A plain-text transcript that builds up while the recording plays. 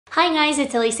Hi guys,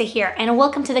 it's Elisa here and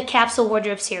welcome to the Capsule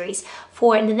Wardrobe Series.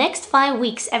 For the next 5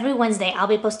 weeks, every Wednesday, I'll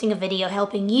be posting a video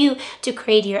helping you to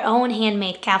create your own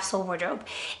handmade capsule wardrobe.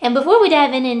 And before we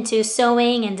dive into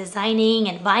sewing and designing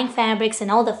and buying fabrics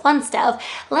and all the fun stuff,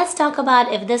 let's talk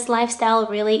about if this lifestyle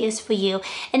really is for you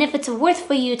and if it's worth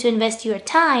for you to invest your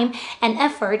time and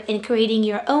effort in creating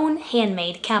your own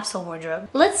handmade capsule wardrobe.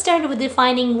 Let's start with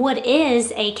defining what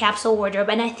is a capsule wardrobe,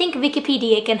 and I think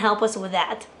Wikipedia can help us with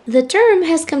that. The term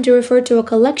has come to refer to a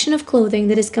collection of clothing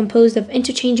that is composed of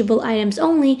interchangeable items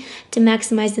only to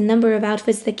maximize the number of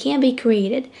outfits that can be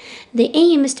created. The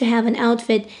aim is to have an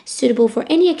outfit suitable for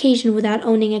any occasion without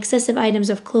owning excessive items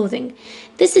of clothing.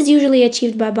 This is usually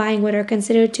achieved by buying what are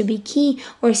considered to be key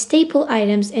or staple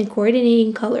items and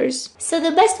coordinating colors. So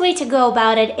the best way to go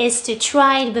about it is to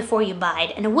try it before you buy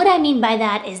it. And what I mean by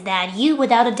that is that you,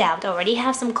 without a doubt, already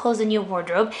have some clothes in your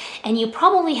wardrobe and you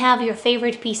probably have your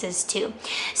favorite pieces too.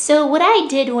 So what I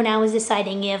did when I was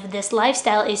deciding if this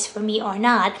lifestyle is for me or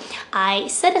not, I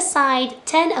set aside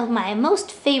 10 of my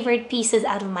most favorite pieces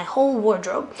out of my whole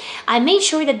wardrobe. I made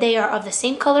sure that they are of the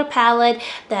same color palette,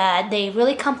 that they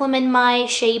really complement my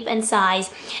shape and size,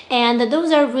 and that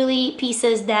those are really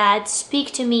pieces that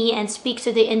speak to me and speak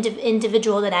to the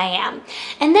individual that I am.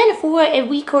 And then for a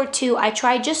week or two, I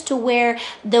tried just to wear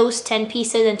those 10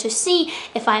 pieces and to see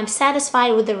if I'm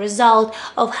satisfied with the result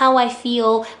of how I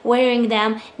feel wearing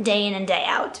them day in and day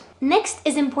out. Next,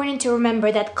 it's important to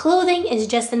remember that clothing is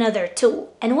just another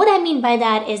tool. And what I mean by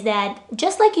that is that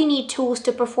just like you need tools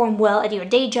to perform well at your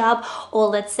day job or,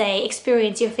 let's say,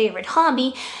 experience your favorite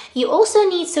hobby, you also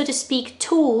need, so to speak,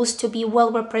 tools to be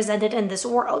well represented in this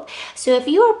world. So if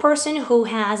you're a person who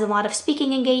has a lot of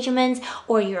speaking engagements,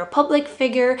 or you're a public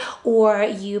figure, or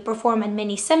you perform at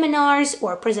many seminars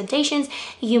or presentations,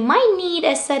 you might need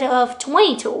a set of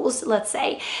 20 tools, let's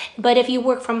say. But if you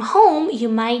work from home, you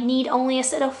might need only a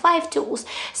set of 5 tools.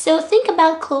 So think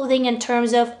about clothing in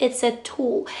terms of it's a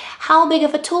tool. How big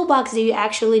of a toolbox do you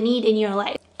actually need in your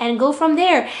life? And go from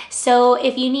there. So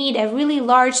if you need a really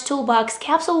large toolbox,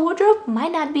 capsule wardrobe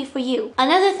might not be for you.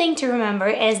 Another thing to remember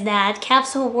is that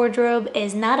capsule wardrobe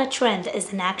is not a trend,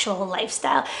 it's an actual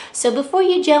lifestyle. So before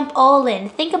you jump all in,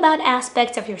 think about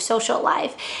aspects of your social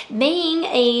life. Being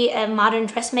a modern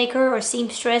dressmaker or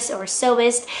seamstress or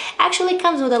sewist actually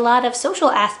comes with a lot of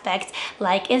social aspects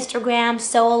like Instagram,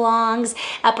 sew-alongs,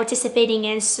 participating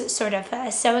in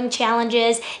sewing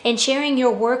challenges, and sharing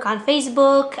your work on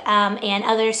Facebook and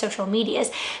other social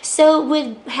medias. So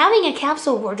with having a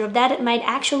capsule wardrobe, that it might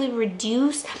actually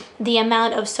reduce the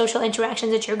amount of social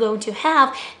interactions that you're going to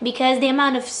have, because the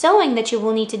amount of sewing that you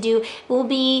will need to do will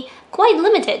be quite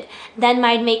limited. That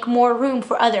might make more room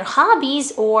for other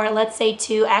hobbies, or let's say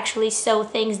to actually sew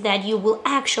things that you will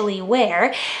actually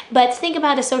wear. But think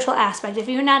about the social aspect. If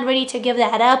you're not ready to give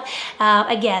that up,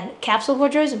 again, capsule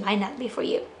wardrobes might not be for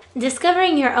you.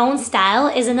 Discovering your own style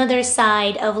is another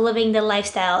side of living the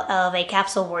lifestyle of a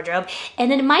capsule wardrobe,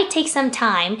 and it might take some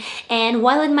time, and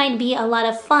while it might be a lot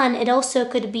of fun, it also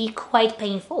could be quite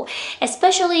painful,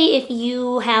 especially if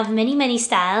you have many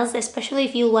styles, especially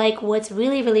if you like what's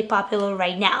really popular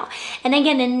right now. And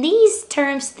again, in these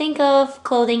terms, think of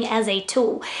clothing as a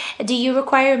tool. Do you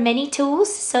require many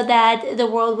tools so that the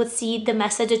world would see the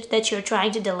message that you're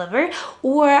trying to deliver,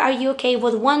 or are you okay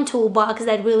with one toolbox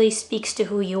that really speaks to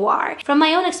who you are? From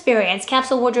my own experience,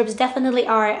 capsule wardrobes definitely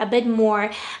are a bit more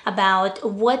about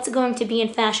what's going to be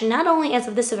in fashion, not only as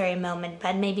of this very moment,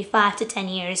 but maybe 5 to 10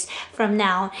 years from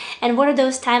now. And what are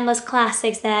those timeless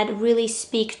classics that really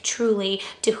speak truly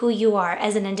to who you are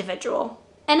as an individual?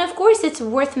 And of course, it's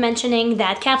worth mentioning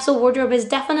that capsule wardrobe is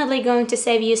definitely going to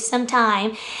save you some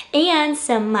time and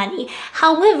some money.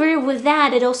 However, with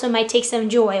that, it also might take some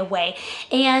joy away.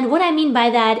 And what I mean by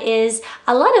that is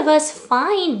a lot of us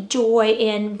find joy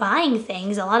in buying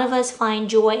things. A lot of us find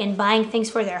joy in buying things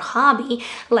for their hobby,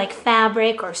 like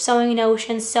fabric or sewing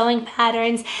notions, sewing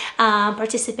patterns,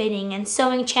 participating in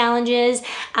sewing challenges,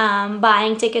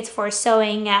 buying tickets for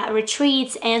sewing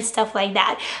retreats and stuff like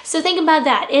that. So think about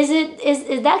that.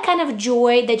 Is that kind of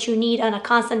joy that you need on a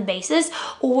constant basis,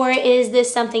 or is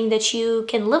this something that you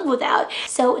can live without?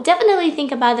 So definitely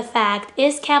think about the fact,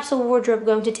 is capsule wardrobe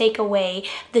going to take away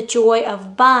the joy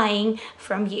of buying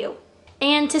from you?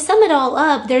 And to sum it all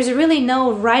up, there's really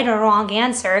no right or wrong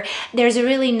answer. There's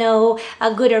really no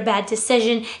good or bad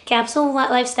decision. Capsule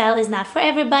lifestyle is not for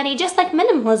everybody, just like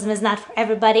minimalism is not for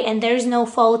everybody, and there's no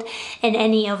fault in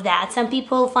any of that. Some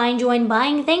people find joy in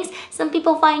buying things, some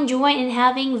people find joy in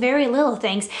having very little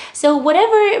things. So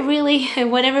whatever really,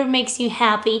 whatever makes you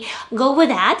happy, go with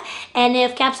that. And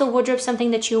if capsule wardrobe is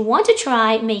something that you want to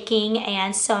try making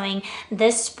and sewing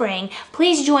this spring,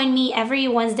 please join me every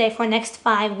Wednesday for next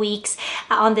 5 weeks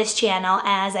on this channel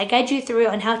as I guide you through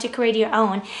on how to create your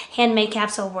own handmade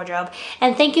capsule wardrobe.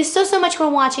 And thank you so much for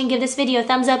watching. Give this video a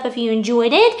thumbs up if you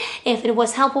enjoyed it, if it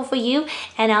was helpful for you,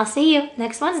 and I'll see you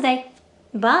next Wednesday.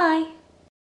 Bye.